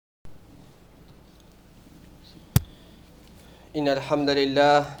إن الحمد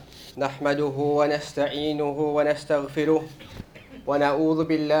لله نحمده ونستعينه ونستغفره ونعوذ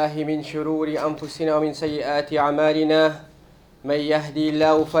بالله من شرور أنفسنا ومن سيئات أعمالنا من يهدي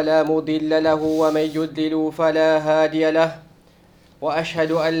الله فلا مضل له ومن يضلل فلا هادي له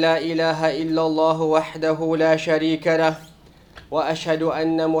وأشهد أن لا إله إلا الله وحده لا شريك له وأشهد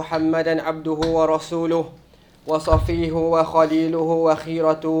أن محمدا عبده ورسوله وصفيه وخليله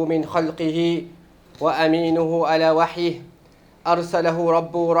وخيرته من خلقه وأمينه على وحيه أرسله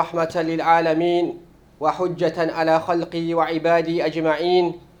ربه رحمة للعالمين وحجة على خلقه وعباده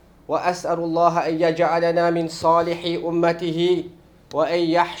أجمعين وأسأل الله أن يجعلنا من صالح أمته وأن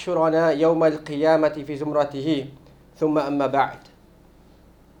يحشرنا يوم القيامة في زمرته ثم أما بعد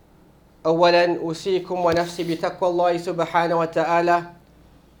أولا أوصيكم ونفسي بتقوى الله سبحانه وتعالى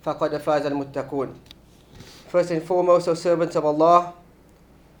فقد فاز المتقون. First and foremost, O servants of Allah,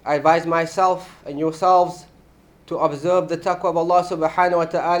 I advise myself and yourselves to observe the taqwa of Allah subhanahu wa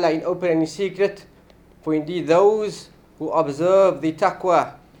ta'ala in open and in secret. For indeed those who observe the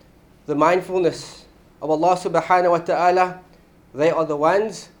taqwa, the mindfulness of Allah subhanahu wa ta'ala, they are the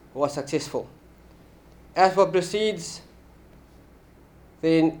ones who are successful. As for proceeds,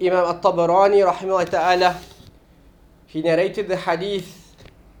 then Imam At-Tabarani rahimahullah ta'ala, he narrated the hadith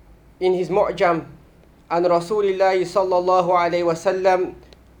in his Mu'jam عن رسول الله صلى الله عليه وسلم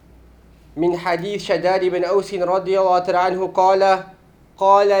من حديث شداد بن أوس رضي الله عنه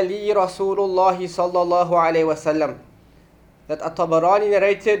قال لي رسول الله صلى الله عليه وسلم. That At-Tabarani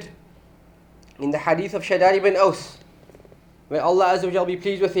narrated in the hadith of Shaddad ibn Aus, may Allah Azza wa Jal be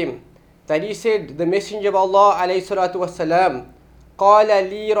pleased with him, that he said, the Messenger of Allah alayhi salatu wasalam, قال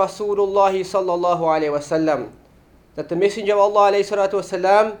لي رسول الله صلى الله عليه وسلم, that the Messenger of Allah alayhi salatu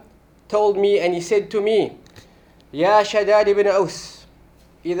wasalam told me and he said to me, يا شداد بن أوس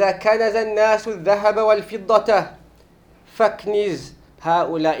إذا كنز الناس الذهب والفضة فاكنز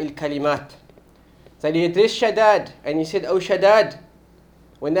هؤلاء الكلمات. That he addressed Shaddad and he said, O Shaddad,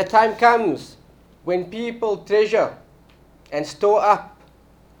 when the time comes when people treasure and store up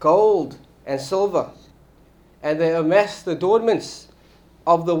gold and silver and they amass the adornments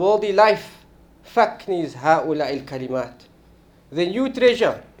of the worldly life, فاكنز هؤلاء الكلمات, then you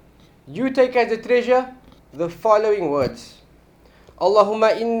treasure, you take as a treasure the following words. اللهم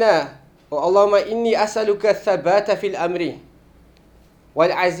إني أسألك الثبات في الأمر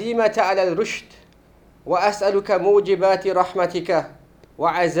والعزيمة على الرشد وأسألك موجبات رحمتك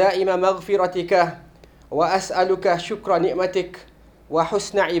وعزائم مغفرتك وأسألك شكر نعمتك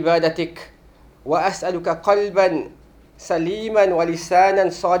وحسن عبادتك وأسألك قلبا سليما ولسانا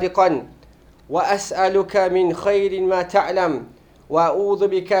صادقا وأسألك من خير ما تعلم وأعوذ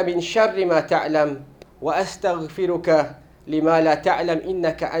بك من شر ما تعلم وأستغفرك لما لا تعلم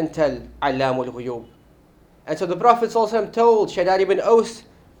إنك أنت العلام الغيوب. And so the Prophet ﷺ told Shaddad ibn Aus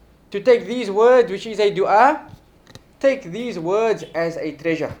to take these words, which is a dua, take these words as a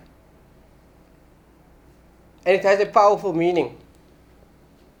treasure. And it has a powerful meaning.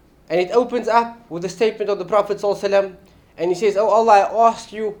 And it opens up with the statement of the Prophet ﷺ, and he says, Oh Allah, I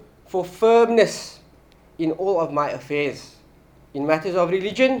ask you for firmness in all of my affairs, in matters of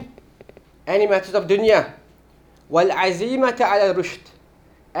religion and in matters of dunya. وَالْعَزِيمَةَ عَلَى الرُّشْدِ,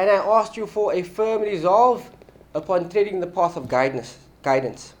 and I asked you for a firm resolve upon treading the path of guidance.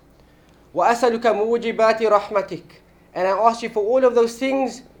 وَأَسَلُكَ مُوجِبَاتِ رَحْمَتِكَ, and I asked you for all of those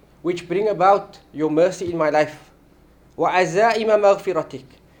things which bring about your mercy in my life. وَعَزَائِمَ مَغْفِرَتِكَ,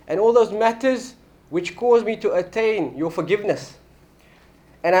 and all those matters which cause me to attain your forgiveness.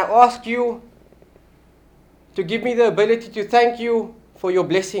 And I ask you to give me the ability to thank you for your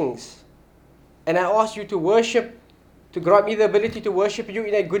blessings. And I ask you to worship, to grant me the ability to worship you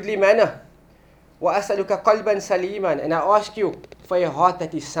in a goodly manner. وَأَسْأَلُكَ قَلْبًا سَلِيمًا, and I ask you for a heart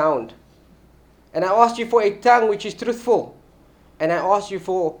that is sound. And I ask you for a tongue which is truthful. And I ask you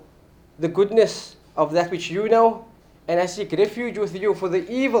for the goodness of that which you know. And I seek refuge with you for the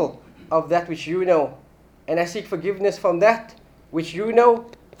evil of that which you know. And I seek forgiveness from that which you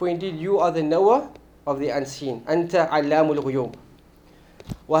know, for indeed you are the knower of the unseen. أنت علام الغيوب.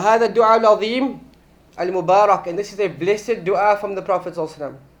 وهذا الدعاء العظيم المبارك, and this is a blessed dua from the Prophet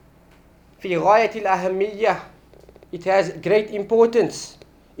ﷺ. في غاية الأهمية, it has great importance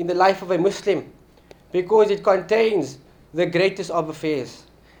in the life of a Muslim because it contains the greatest of affairs,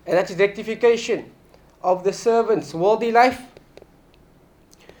 and that is rectification of the servant's worldly life,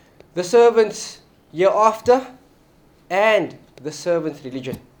 the servant's hereafter, and the servant's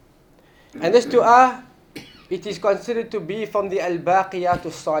religion. And this dua, it is considered to be from the al-baqiyat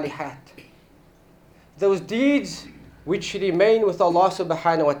al-salihat, those deeds which remain with Allah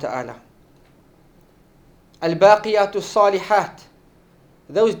subhanahu wa ta'ala. Al-Baqiyatu Salihat.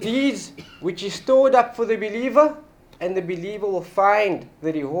 Those deeds which is stored up for the believer, and the believer will find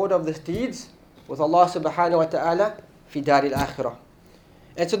the reward of these deeds with Allah subhanahu wa ta'ala fi dar al-akhirah.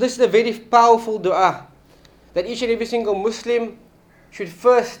 And so this is a very powerful dua that each and every single Muslim should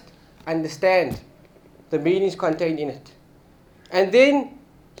first understand the meanings contained in it. And then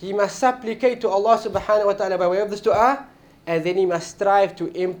he must supplicate to Allah subhanahu wa ta'ala by way of this dua, and then he must strive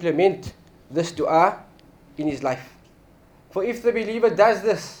to implement this dua in his life. For if the believer does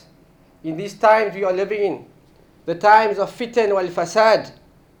this in these times we are living in, the times of fitan wal fasad,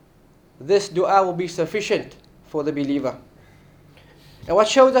 this dua will be sufficient for the believer. And what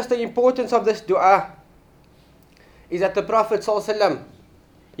shows us the importance of this dua is that the Prophet ﷺ,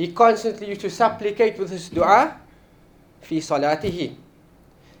 he constantly used to supplicate with his dua fi salatihi.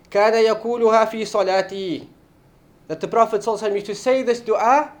 Kana yaquluha fi salatihi. That the Prophet ﷺ used to say this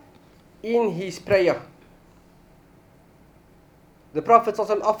dua in his prayer. The Prophet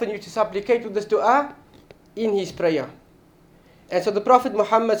ﷺ often used to supplicate with this dua in his prayer. And so the Prophet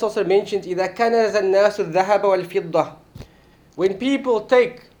Muhammad ﷺ mentions, إِذَا كَنَزَ النَّاسُ الذَّهَبَ وَالْفِضَّةِ. When people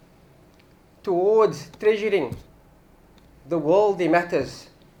take towards treasuring the worldly matters,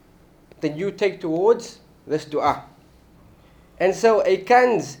 then you take towards this dua. And so a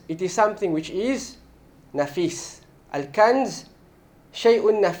kanz, it is something which is nafis. Al-kanz,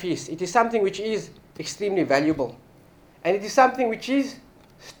 shay'un nafis. It is something which is extremely valuable. And it is something which is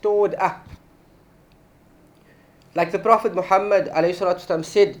stored up. Like the Prophet Muhammad ﷺ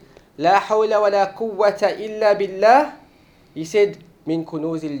said, لا حول ولا قوة إلا بالله. He said, min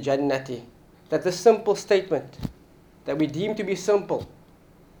kunuzil jannati. That the simple statement that we deem to be simple,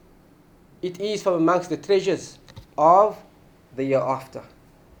 it is from amongst the treasures of the year after.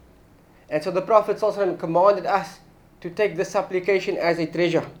 And so the Prophet ﷺ commanded us to take this supplication as a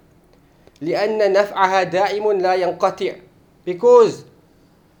treasure. لأن نفعها دائم لا ينقطع. Because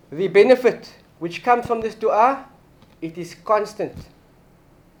the benefit which comes from this dua, it is constant.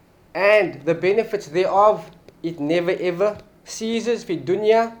 And the benefits thereof, it never ever ceases fi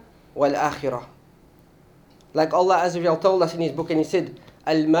dunya wal akhirah. Like Allah Azza wa Jalla told us in His book, and He said,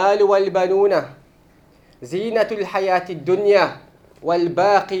 Al-malu wal-banuna zinatul hayati dunya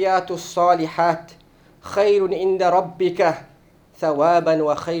wal-baqiyatu salihat khayrun inda rabbika thawaban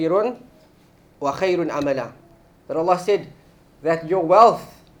wa khayrun amala. That Allah said that your wealth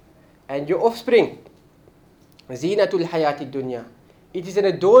and your offspring, zinatul hayati dunya, it is an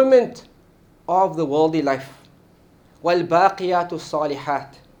adornment of the worldly life. Wal-baqiyatu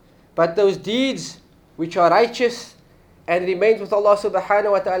salihat. But those deeds which are righteous and remains with Allah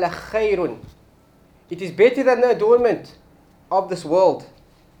subhanahu wa ta'ala khayrun. It is better than the adornment of this world.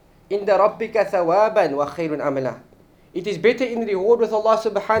 Inda rabbika thawaban wa khayrun amala. It is better in reward with Allah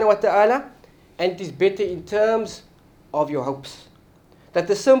subhanahu wa ta'ala, and it is better in terms of your hopes. That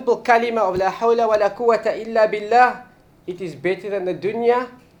the simple kalima of la hawla wa la quwwata illa billah, it is better than the dunya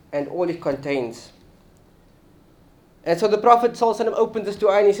and all it contains. And so the Prophet ﷺ opened this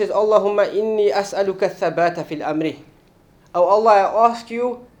dua and he says, Allahumma inni as'aluka thabata fil amri. Oh Allah, I ask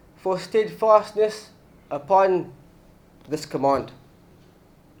you for steadfastness upon this command.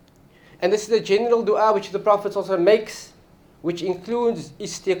 And this is the general dua which the Prophet ﷺ makes, which includes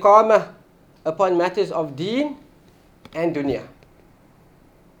istiqamah upon matters of deen and dunya.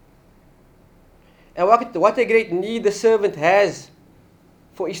 And what a great need the servant has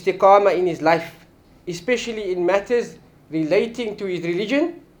for istiqamah in his life, especially in matters relating to his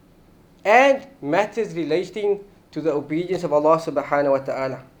religion and matters relating to the obedience of Allah subhanahu wa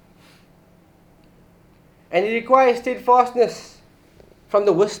ta'ala. And it requires steadfastness from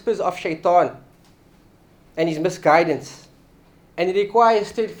the whispers of shaitan and his misguidance. And it requires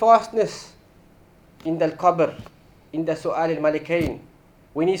steadfastness in the qabr, in the su'al al-malikain,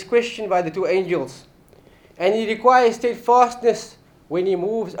 when he is questioned by the two angels. And it requires steadfastness when he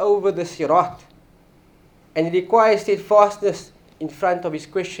moves over the sirat. And it requires steadfastness in front of his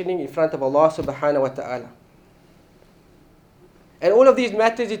questioning, in front of Allah subhanahu wa ta'ala. And all of these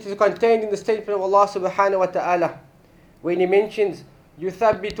matters, it is contained in the statement of Allah subhanahu wa ta'ala, when He mentions,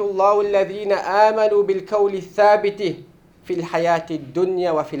 يُثَبِّتُ اللَّهُ الَّذِينَ آمَنُوا بِالْقَوْلِ الثَّابِتِ فِي الْحَيَاةِ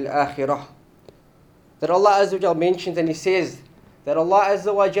الدُّنْيَا وَفِي الْآخِرَةِ. That Allah Azza wa Jal mentions, and He says that Allah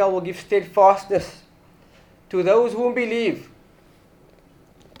Azza wa Jal will give steadfastness to those who believe.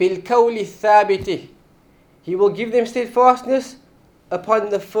 بِالْقَوْلِ الثَّابِتِ. He will give them steadfastness upon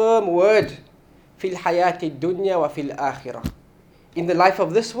the firm word, فِي الْحَيَاةِ الدُّنْيَا وَفِي الْآخِرَةِ. In the life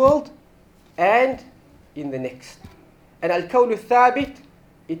of this world and in the next. And al-qawlu thabit,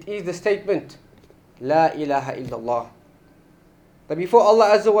 it is the statement, La ilaha illallah. That before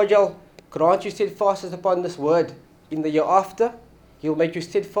Allah Azza wa Jal grant you steadfastness upon this word in the year after. He will make you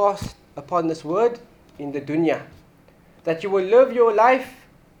steadfast upon this word in the dunya. That you will live your life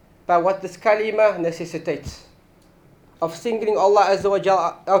by what this kalima necessitates, of singling Allah Azza wa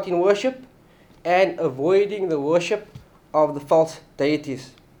Jal out in worship and avoiding the worship of the false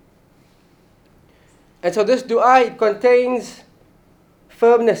deities. And so this dua, it contains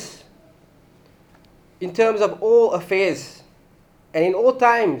firmness in terms of all affairs and in all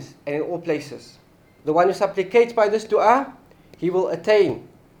times and in all places. The one who supplicates by this dua, he will attain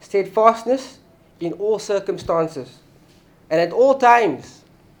steadfastness in all circumstances and at all times,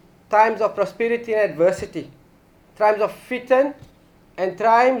 times of prosperity and adversity, times of fitan and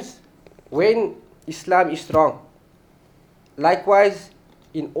times when Islam is strong. Likewise,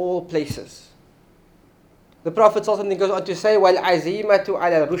 in all places. The Prophet ﷺ goes on to say, وَالْعَزِيمَةُ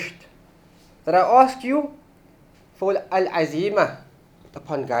عَلَى الرُّشْدِ, that I ask you for al-azima,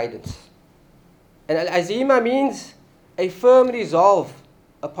 upon guidance. And al-azima means a firm resolve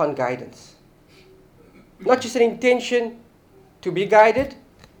upon guidance. Not just an intention to be guided,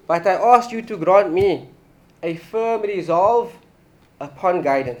 but I ask you to grant me a firm resolve upon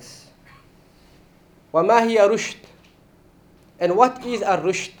guidance. وَمَا هِيَ رُشْدِ, and what is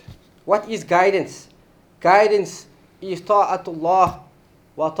ar-rushd? What is guidance? Guidance is ta'atullah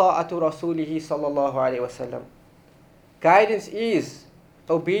wa ta'atu rasulihi sallallahu alayhi wa sallam. Guidance is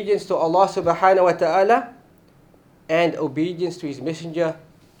obedience to Allah subhanahu wa ta'ala and obedience to His Messenger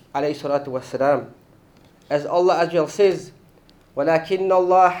alayhi salatu wa salam. As Allah Azza wa Jal says, وَلَكِنَّ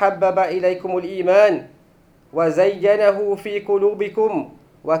اللَّهَ حَبَّبَ إِلَيْكُمُ الْإِيمَانِ وَزَيَّنَهُ فِي قُلُوبِكُمْ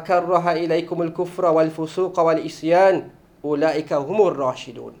وَكَرَّهَ إِلَيْكُمُ الْكُفْرَ وَالْفُسُوقَ وَالْإِسْيَانَ أُولَٰئِكَ هُمُ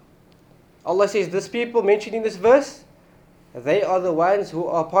الرَّاشِدُونَ. Allah says, this people mentioned in this verse, they are the ones who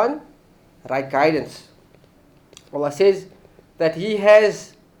are upon right guidance. Allah says that He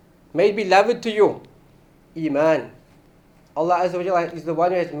has made beloved to you Iman. Allah Azza wa Jalla is the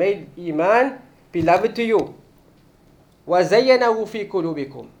one who has made Iman beloved to you. وَزَيَّنَهُ فِي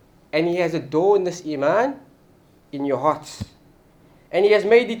قُلُوبِكُمْ, and He has adorned this Iman in your hearts. And He has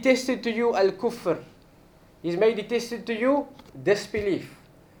made detested to you al-kufr. He's made detested to you disbelief.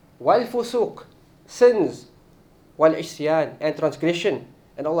 Wal-fusuq, sins. Wal-isyan, and transgression.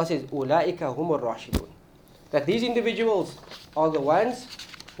 And Allah says, أُولَٰئِكَ هُمُ الرَّاشِدُونَ, that these individuals are the ones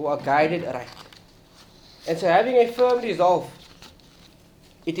who are guided right. And so having a firm resolve,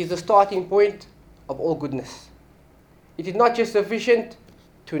 it is the starting point of all goodness. It is not just sufficient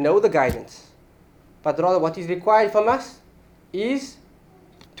to know the guidance, but rather what is required from us is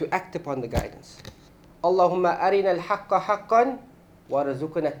to act upon the guidance. Allahumma arina al-haqqa haqqan wa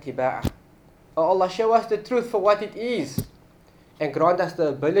razukna ittiba'ah. Oh Allah, show us the truth for what it is and grant us the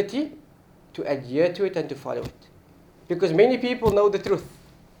ability to adhere to it and to follow it. Because many people know the truth,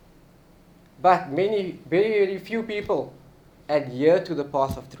 but very, very few people adhere to the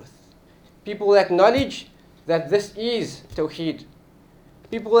path of truth. People acknowledge that this is Tawheed.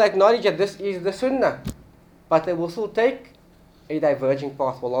 People acknowledge that this is the Sunnah, but they will still take a diverging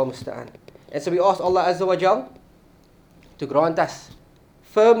path. Wallahu musta'an. And so we ask Allah Azza wa Jal to grant us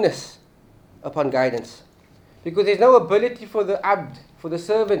firmness upon guidance. Because there's no ability for the abd, for the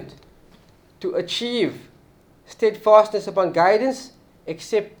servant, to achieve steadfastness upon guidance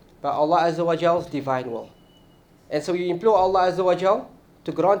except by Allah Azza wa Jal's divine will. And so we implore Allah Azza wa Jal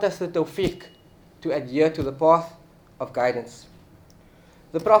to grant us the tawfiq to adhere to the path of guidance.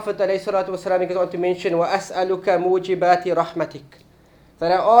 The Prophet ﷺ goes on to mention, وَأَسْأَلُكَ مُوجِبَاتِ رَحْمَتِكَ,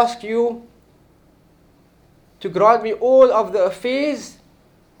 that I ask you to grant me all of the affairs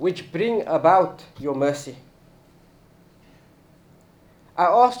which bring about your mercy. I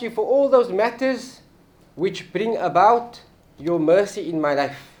ask you for all those matters which bring about your mercy in my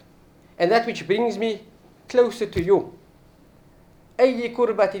life, and that which brings me closer to you. أي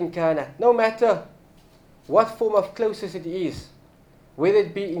كربة كانت, no matter what form of closeness it is, whether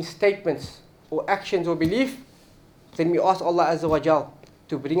it be in statements or actions or belief, then we ask Allah Azza wa Jal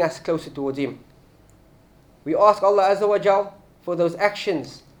to bring us closer towards Him. We ask Allah Azza wa Jal for those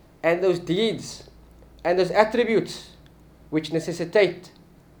actions and those deeds and those attributes which necessitate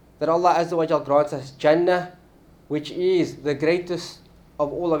that Allah Azza wa Jal grants us Jannah, which is the greatest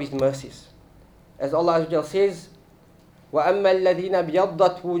of all of His mercies. As Allah Azza wa Jal says, وَأَمَّا الَّذِينَ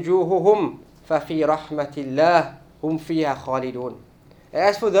بْيَضَّتْ وُجُوهُهُمْ فَفِي رَحْمَةِ اللَّهِ هُمْ فِيهَا خَالِدُونَ. And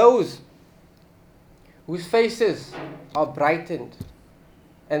as for those whose faces are brightened,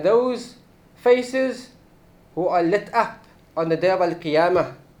 and those faces who are lit up on the day of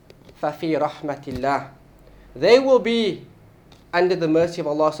Al-Qiyamah, فَفِي رَحْمَةِ اللَّهِ, they will be under the mercy of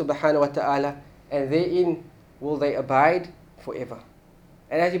Allah subhanahu wa ta'ala, and therein will they abide forever.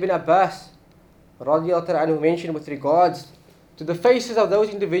 And as Ibn Abbas radiyallahu anhu mentioned with regards to the faces of those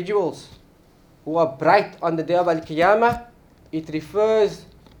individuals who are bright on the day of Al-Qiyamah, it refers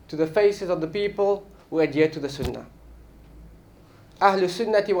to the faces of the people who adhere to the Sunnah. Ahlul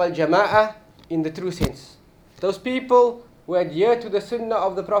Sunnati wal Jama'ah in the true sense. Those people who adhere to the Sunnah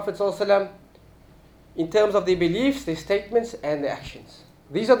of the Prophet ﷺ in terms of their beliefs, their statements and their actions.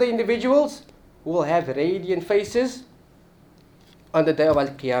 These are the individuals who will have radiant faces on the day of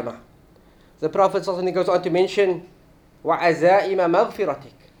Al-Qiyamah. The Prophet ﷺ goes on to mention, وَعَزَائِمَ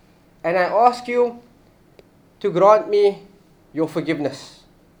مَغْفِرَتِكَ, and I ask you to grant me your forgiveness.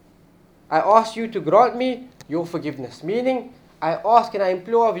 I ask you to grant me your forgiveness. Meaning, I ask and I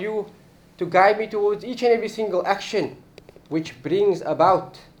implore of you to guide me towards each and every single action which brings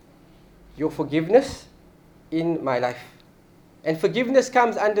about your forgiveness in my life. And forgiveness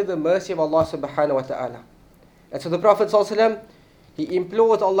comes under the mercy of Allah subhanahu wa ta'ala. And so the Prophet ﷺ, he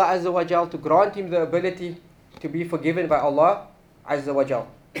implores Allah Azza wa Jal to grant him the ability to be forgiven by Allah Azza wa Jal.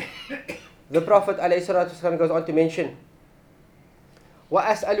 The Prophet ﷺ goes on to mention,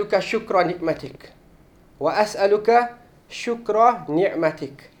 وَأَسْأَلُكَ شُكْرَ نِعْمَتِكَ وَأَسْأَلُكَ شُكْرَ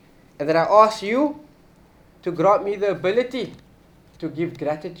نِعْمَتِكَ, and that I ask you to grant me the ability to give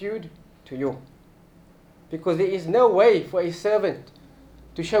gratitude to you. Because there is no way for a servant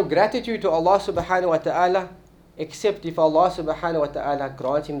to show gratitude to Allah subhanahu wa ta'ala except if Allah subhanahu wa ta'ala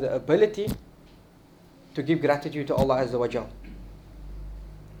grants him the ability to give gratitude to Allah Azza wa Jal.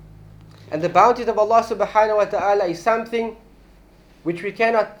 And the bounties of Allah subhanahu wa ta'ala is something which we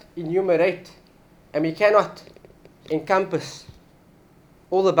cannot enumerate and we cannot encompass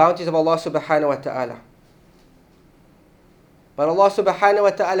all the bounties of Allah subhanahu wa ta'ala. But Allah subhanahu wa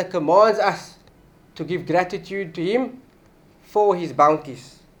ta'ala commands us to give gratitude to Him for His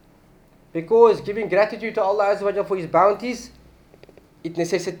bounties. Because giving gratitude to Allah Azza wa Jalla for His bounties, it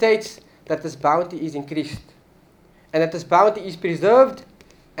necessitates that this bounty is increased, and that this bounty is preserved,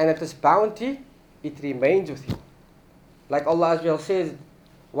 and that this bounty, it remains with you. Like Allah Azza wa Jalla says,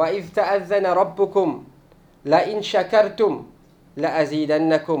 وَإِذْ تَأَذَّنَ رَبُّكُمْ لَإِنْ شَكَرْتُمْ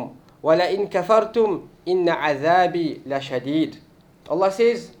لَأَزِيدَنَّكُمْ وَلَإِنْ كَفَرْتُمْ إِنَّ عَذَابِي لَشَدِيدٌ. Allah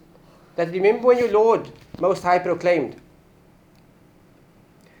says that remember when your Lord Most High proclaimed,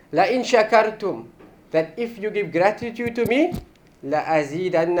 لَإِنْ شَكَرْتُمْ, that if you give gratitude to me,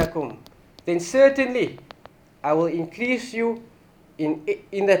 لَأَزِيدَنَّكُمْ, then certainly I will increase you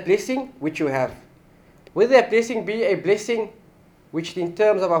in that blessing which you have. Whether that blessing be a blessing which in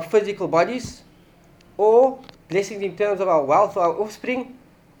terms of our physical bodies, or blessings in terms of our wealth or our offspring,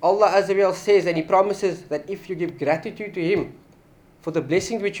 Allah Azza wa Jalla says and He promises that if you give gratitude to Him for the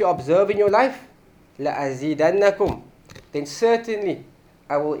blessings which you observe in your life, لَأَزِيدَنَّكُمْ, then certainly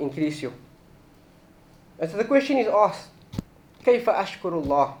I will increase you. And so the question is asked, كَيْفَ أَشْكُرُ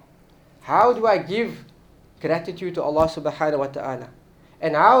اللَّهِ, how do I give gratitude to Allah subhanahu wa ta'ala?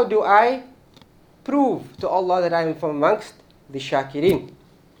 And how do I prove to Allah that I am from amongst the shakirin?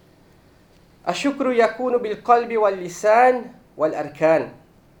 الشكر يكون بالقلب واللسان والأركان.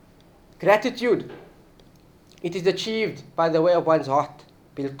 Gratitude, it is achieved by the way of one's heart,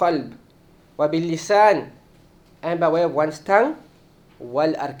 بالقلب, وباللسان, and by way of one's tongue,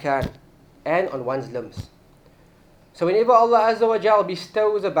 والأركان, and on one's limbs. So whenever Allah Azza wa Jal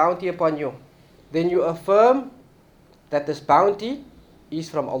bestows a bounty upon you, then you affirm that this bounty is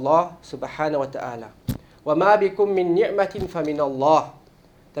from Allah subhanahu wa ta'ala. وَمَا بِكُم مِّن نِعْمَةٍ فَمِنَ اللَّهِ,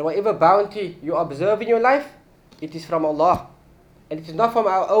 that whatever bounty you observe in your life, it is from Allah. And it is not from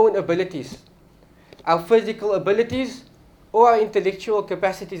our own abilities, our physical abilities, or our intellectual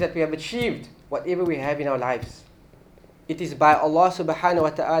capacities that we have achieved, whatever we have in our lives. It is by Allah subhanahu wa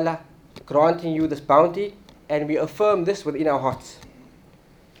ta'ala granting you this bounty, and we affirm this within our hearts.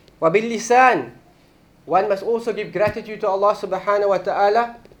 وَبِاللِّسَانِ, one must also give gratitude to Allah subhanahu wa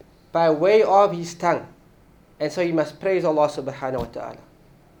ta'ala by way of his tongue. And so he must praise Allah subhanahu wa ta'ala.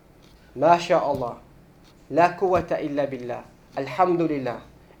 Ma sha'Allah, la quwwata illa billah, alhamdulillah,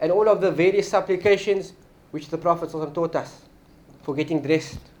 and all of the various supplications which the Prophet ﷺ taught us for getting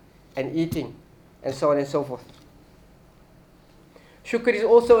dressed and eating and so on and so forth. Shukr is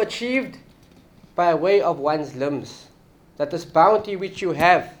also achieved by way of one's limbs, that this bounty which you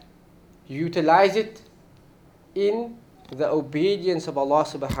have, you utilize it in the obedience of Allah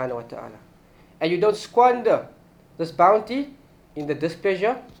subhanahu wa ta'ala, and you don't squander this bounty in the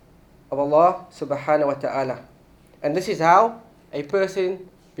displeasure of Allah subhanahu wa ta'ala. And this is how a person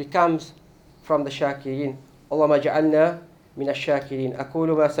becomes from the shakirin. Allahumma ja'alna min ash-shakirin. أقول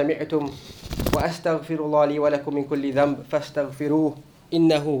ما سمعتم وأستغفر الله لي ولكم من كل ذنب فاستغفروه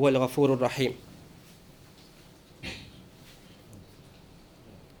إنه هو الغفور الرحيم.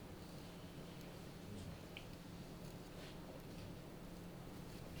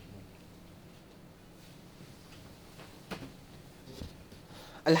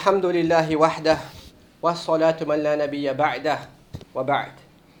 Alhamdulillahi wahdah, wassalatu man la nabiyya ba'dah, wa ba'd.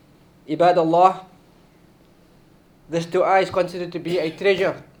 Ibadallah, this dua is considered to be a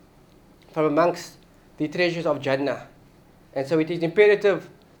treasure from amongst the treasures of Jannah. And so it is imperative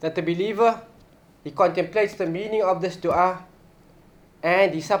that the believer, he contemplates the meaning of this dua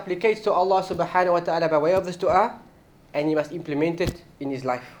and he supplicates to Allah subhanahu wa ta'ala by way of this dua, and he must implement it in his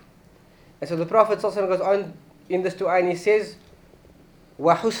life. And so the Prophet ﷺ goes on in this dua and he says,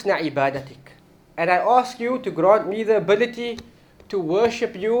 وَحُسْنَ عِبَادَتِكَ, and I ask you to grant me the ability to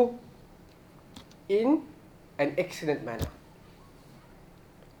worship you in an excellent manner.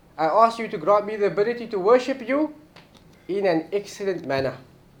 I ask you to grant me the ability to worship you in an excellent manner.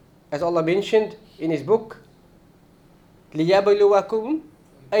 As Allah mentioned in His book, لِيَبْلُوَكُمْ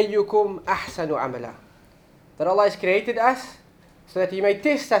أَيُّكُمْ أَحْسَنُ عَمَلًا, that Allah has created us so that He may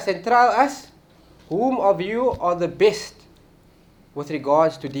test us and trial us, whom of you are the best with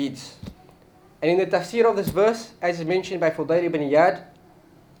regards to deeds. And in the tafsir of this verse, as mentioned by Fudayl ibn Iyad,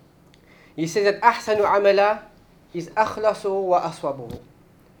 he says that أحسن عملا is أخلص وأصوبه.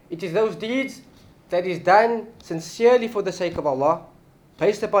 It is those deeds that is done sincerely for the sake of Allah,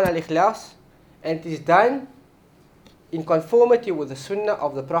 based upon al-ikhlas, and it is done in conformity with the sunnah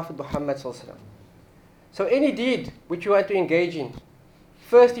of the Prophet Muhammad sallallahu alaihi wasallam. So any deed which you want to engage in,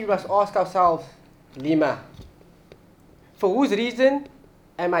 first we must ask ourselves, lima, for whose reason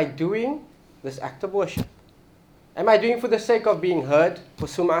am I doing this act of worship? Am I doing for the sake of being heard, for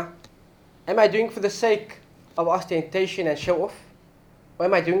sum'ah? Am I doing for the sake of ostentation and show off? Or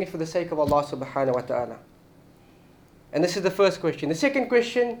am I doing it for the sake of Allah subhanahu wa ta'ala? And this is the first question. The second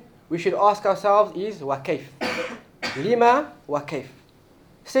question we should ask ourselves is, wa kayf? Lima wa kayf?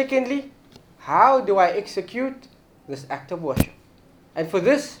 Secondly, how do I execute this act of worship? And for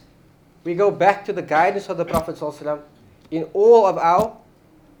this, we go back to the guidance of the Prophet sallallahu alaihi wasallam in all of our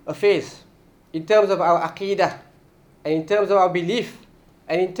affairs, in terms of our aqidah, and in terms of our belief,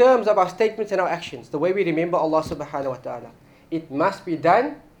 and in terms of our statements and our actions, the way we remember Allah subhanahu wa ta'ala. It must be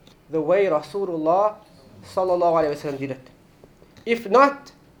done the way Rasulullah sallallahu alaihi wasallam did it. If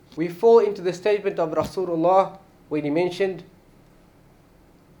not, we fall into the statement of Rasulullah when he mentioned,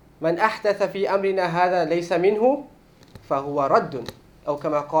 من أحدث في أمرنا هذا ليس منه فهو رد, أو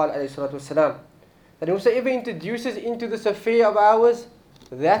كما قال عليه الصلاة والسلام, that whosoever introduces into this affair of ours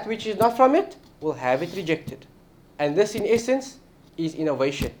that which is not from it, will have it rejected. And this in essence is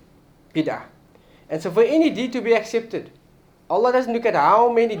innovation, bid'ah. And so for any deed to be accepted, Allah doesn't look at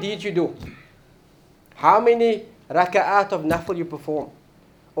how many deeds you do, how many raka'at of nafl you perform,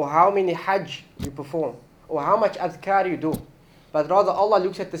 or how many hajj you perform, or how much adhkar you do. But rather Allah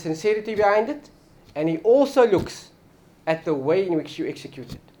looks at the sincerity behind it, and He also looks at the way in which you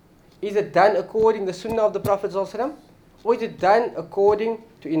execute it. Is it done according to the sunnah of the Prophet ﷺ, or is it done according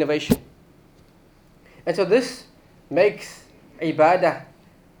to innovation? And so this makes ibadah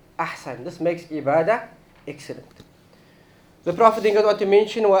ahsan. This makes ibadah excellent. The Prophet then goes on to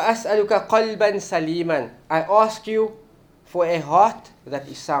mention, وَأَسْأَلُكَ قَلْبًا سَلِيمًا, I ask you for a heart that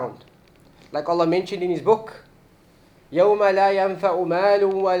is sound. Like Allah mentioned in His book, يَوْمَ لَا يَنْفَعُ مَالٌ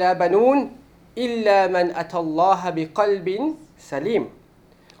وَلَا بَنُونَ إِلَّا مَنْ أَتَى اللَّهَ بِقَلْبٍ سَلِيمٍ.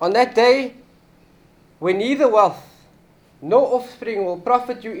 On that day, when neither wealth nor offspring will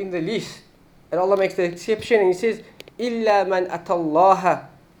profit you in the least, and Allah makes the exception and He says, إِلَّا مَنْ أَتَى اللَّهَ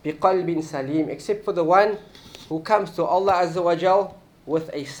بِقَلْبٍ سَلِيمٍ, except for the one who comes to Allah Azza wa Jal with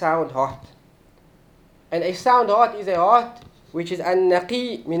a sound heart. And a sound heart is a heart which is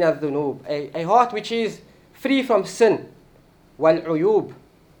an-naqi min al-dhunub, a heart which is free from sin, wal-uyub,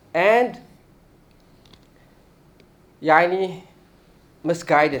 and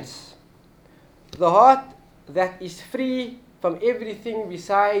misguidance. The heart that is free from everything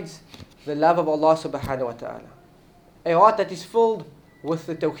besides the love of Allah subhanahu wa ta'ala. A heart that is filled with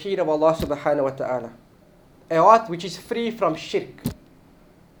the tawheed of Allah subhanahu wa ta'ala. A heart which is free from shirk.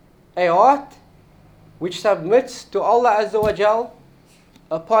 A heart which submits to Allah Azza wa Jal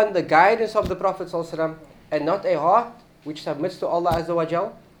upon the guidance of the Prophet sallallahu alaihi wasallam, and not a heart which submits to Allah Azza wa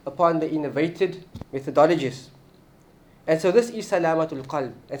Jal upon the innovated methodologies. And so this is salamatul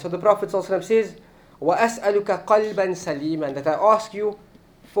qalb. And so the Prophet sallallahu alaihi wasallam says, وَأَسْأَلُكَ قَلْبًا سَلِيمًا, that I ask you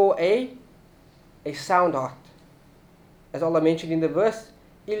for a sound heart. As Allah mentioned in the verse,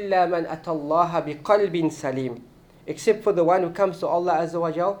 إِلَّا مَنْ أَتَى اللَّهَ بِقَلْبٍ سَلِيمٍ, except for the one who comes to Allah Azza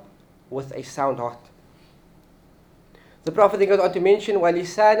wa Jal with a sound heart. The Prophet then goes on to mention,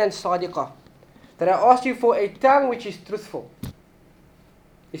 وَلِسَانًا صَادِقًا, that I ask you for a tongue which is truthful.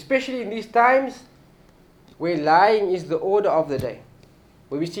 Especially in these times where lying is the order of the day.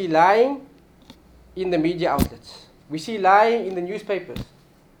 Where we see lying in the media outlets. We see lying in the newspapers.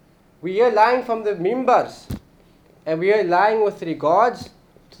 We hear lying from the mimbars, and we hear lying with regards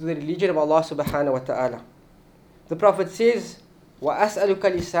to the religion of Allah subhanahu wa ta'ala. The Prophet says, وَأَسْأَلُكَ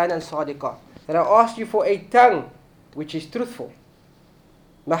لِسَانًا صَادِقًا, that I ask you for a tongue which is truthful.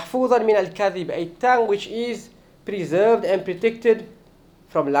 مَحْفُوظًا مِنَ الْكَذِبِ, a tongue which is preserved and protected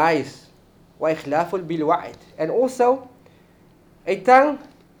from lies. وَإِخْلَافُ بِالْوَعِدِ, and also a tongue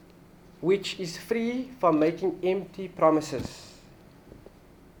which is free from making empty promises.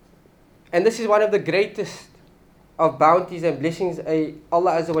 And this is one of the greatest of bounties and blessings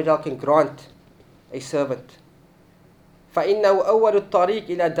Allah Azza wa Jal can grant a servant. فَإِنَّهُ أَوَّلُ الطَّرِيقِ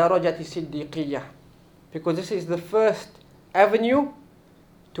إِلَى دَرَجَةِ الصِّدِّيقِيَّةِ, because this is the first avenue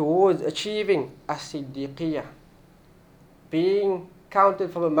towards achieving as-siddiqiyah, being counted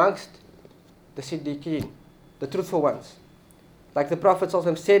from amongst the siddiqeen, the truthful ones. Like the Prophet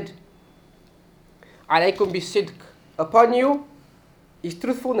ﷺ said, عَلَيْكُمْ بِالصِّدْقِ, upon you is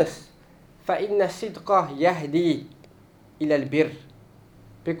truthfulness. فَإِنَّ الصِّدْقَ يَهْدِي إِلَى الْبِرِّ,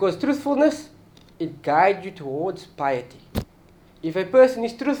 because truthfulness, it guides you towards piety. If a person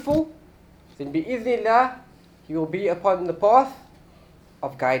is truthful, then bi'idhnillah, he will be upon the path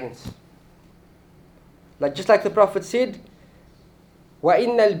of guidance. Just like the Prophet said,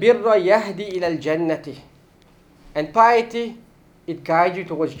 وَإِنَّ الْبِرَّ يَهْدِي إِلَى الْجَنَّةِ, and piety, it guides you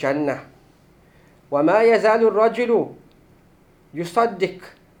towards Jannah. وَمَا يَزَالُ الرَّجُلُ يُصَدِّقُ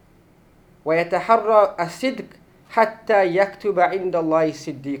وَيَتَحَرَّى الصِّدْقَ حَتَّى يَكْتُبَ عِنْدَ اللَّهِ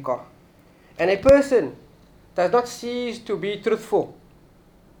صِدِّيقًا, and a person does not cease to be truthful,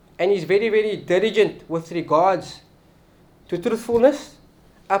 and is very, very diligent with regards to truthfulness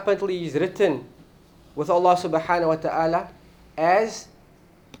up until he is written with Allah subhanahu wa ta'ala as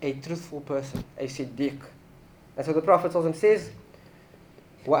a truthful person, a siddiq. And so the Prophet says,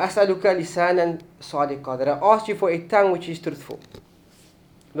 وَأَسْأَلُكَ لِسَانًا صَادِقًا, that I ask you for a tongue which is truthful.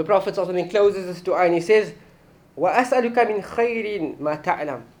 The Prophet closes this dua and he says, وَأَسْأَلُكَ مِنْ خَيْرٍ مَا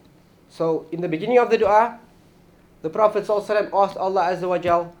تَعْلَمُ. So in the beginning of the dua, the Prophet ﷺ asked Allah Azza wa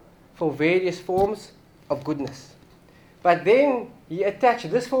Jal for various forms of goodness. But then he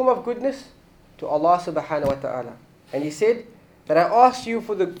attached this form of goodness to Allah subhanahu wa ta'ala. And he said that I ask you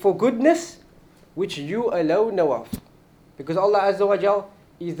for goodness which you alone know of. Because Allah Azza wa Jal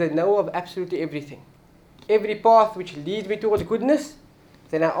is the knower of absolutely everything. Every path which leads me towards goodness,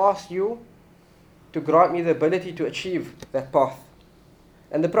 then I ask you to grant me the ability to achieve that path.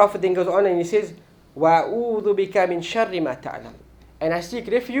 And the Prophet then goes on and he says, وَأَعُوذُ بِكَ مِنْ شَرِّ مَا تَعْلَمُ, and I seek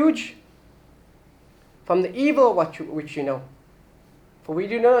refuge from the evil which you know. For we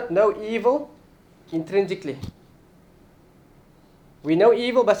do not know evil intrinsically. We know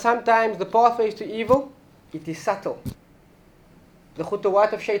evil, but sometimes the pathways to evil, it is subtle. The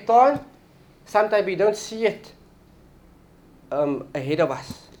khutuwat of shaitan, sometimes we don't see it ahead of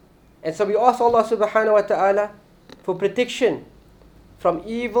us. And so we ask Allah subhanahu wa ta'ala for protection from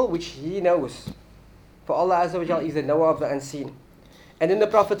evil which He knows. For Allah Azza wa Jal is the knower of the unseen. And then the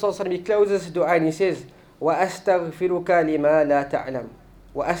Prophet ﷺ, he closes his dua and he says, وَأَسْتَغْفِرُكَ لِمَا لَا تَعْلَمُ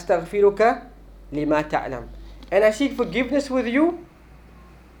وَأَسْتَغْفِرُكَ لِمَا تَعْلَمُ, and I seek forgiveness with you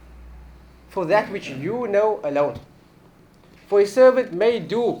for that which you know alone. For a servant may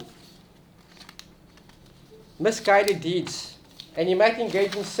do misguided deeds, and he might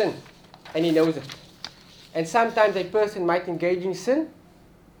engage in sin, and he knows it. And sometimes a person might engage in sin,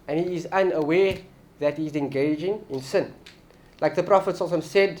 and he is unaware that he is engaging in sin. Like the Prophet ﷺ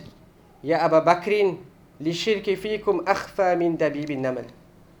said, Ya Abu Bakrin, li shirki fikum akhfa min dabib namal.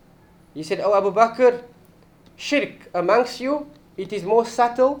 He said, Oh Abu Bakr, shirk amongst you, it is more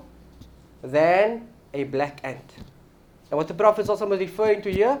subtle than a black ant. And what the Prophet ﷺ was referring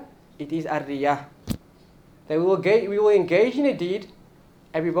to here, it is ar-riyah. That we will engage in a deed,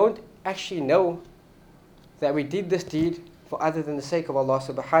 and we won't actually know that we did this deed for other than the sake of Allah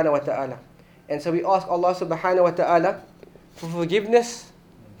subhanahu wa ta'ala. And so we ask Allah subhanahu wa ta'ala for forgiveness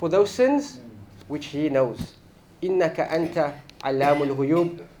for those sins which He knows. Innaka anta alamul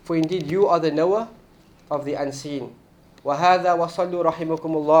ghuyub, for indeed you are the knower of the unseen. وهذا وصلوا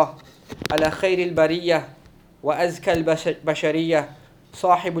رحمكم الله على خير البرية وأزكى البشرية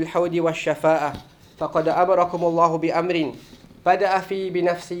صاحب الحوض والشفاءة فقد أمركم الله بأمر بدأ فيه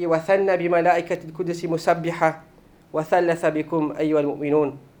بنفسه وثنى بملائكة القدس مسبحة وثلث بكم أيها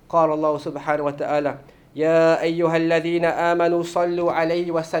المؤمنون. قال الله سبحانه وتعالى يا أيها الذين آمنوا صلوا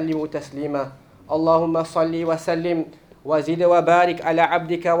عليه وسلموا تسليما اللهم صل وسلم وزد وبارك على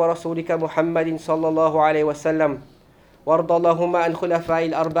عبدك ورسولك محمد صلى الله عليه وسلم وارض اللهم عن خلفاء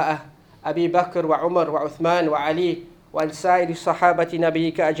الأربعة أبي بكر وعمر وعثمان وعلي وعن سائر صحابة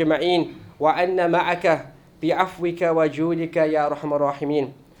نبيك أجمعين وعنا معك بعفوك وجودك يا أرحم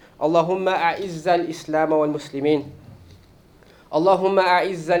الراحمين. اللهم أعز الإسلام والمسلمين اللهم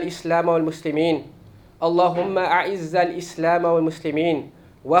أعز الإسلام والمسلمين اللهم أعز الإسلام والمسلمين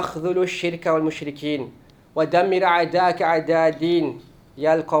واخذل الشرك والمشركين ودمر أعداءك أعداء الدين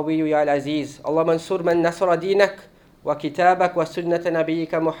يا القوي يا العزيز. اللهم انصر من نصر دينك وكتابك وسنة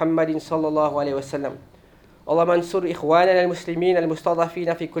نبيك محمد صلى الله عليه وسلم. اللهم انصر إخواننا المسلمين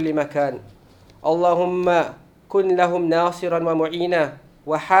المستضعفين في كل مكان. اللهم كن لهم ناصرا ومعينا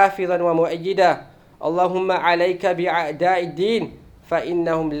وحافظا ومؤيدا. اللهم عليك بأعداء الدين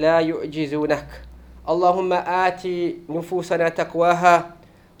فإنهم لا يعجزونك. اللهم آت نفوسنا تقواها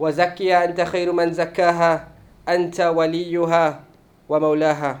وزكها أنت خير من زكاها أنت وليها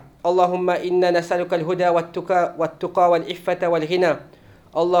ومولاها. اللهم إنا نسألك الهدى والتقى والعفة والغنى.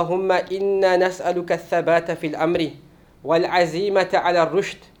 اللهم إنا نسألك الثبات في الأمر والعزيمة على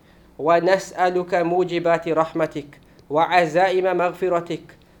الرشد ونسألك موجبات رحمتك وعزائم مغفرتك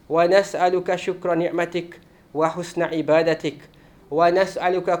ونسألك شكر نعمتك وحسن عبادتك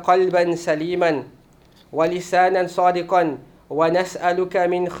ونسألك قلبا سليما ولسانا صادقا ونسألك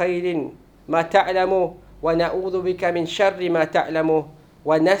من خير ما تعلم ونعوذ بك من شر ما تعلم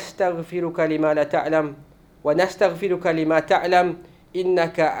ونستغفرك لما تعلم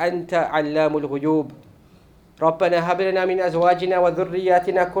إنك أنت علام الغيوب. ربنا هب لنا من أزواجنا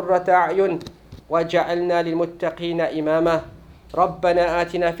وذرياتنا قرة أعين واجعلنا للمتقين إماما. ربنا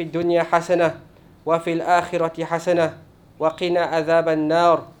آتنا في الدنيا حسنة وفي الآخرة حسنة وقنا عذاب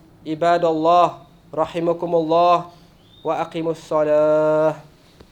النار. عباد الله رحمكم الله وأقيموا الصلاة.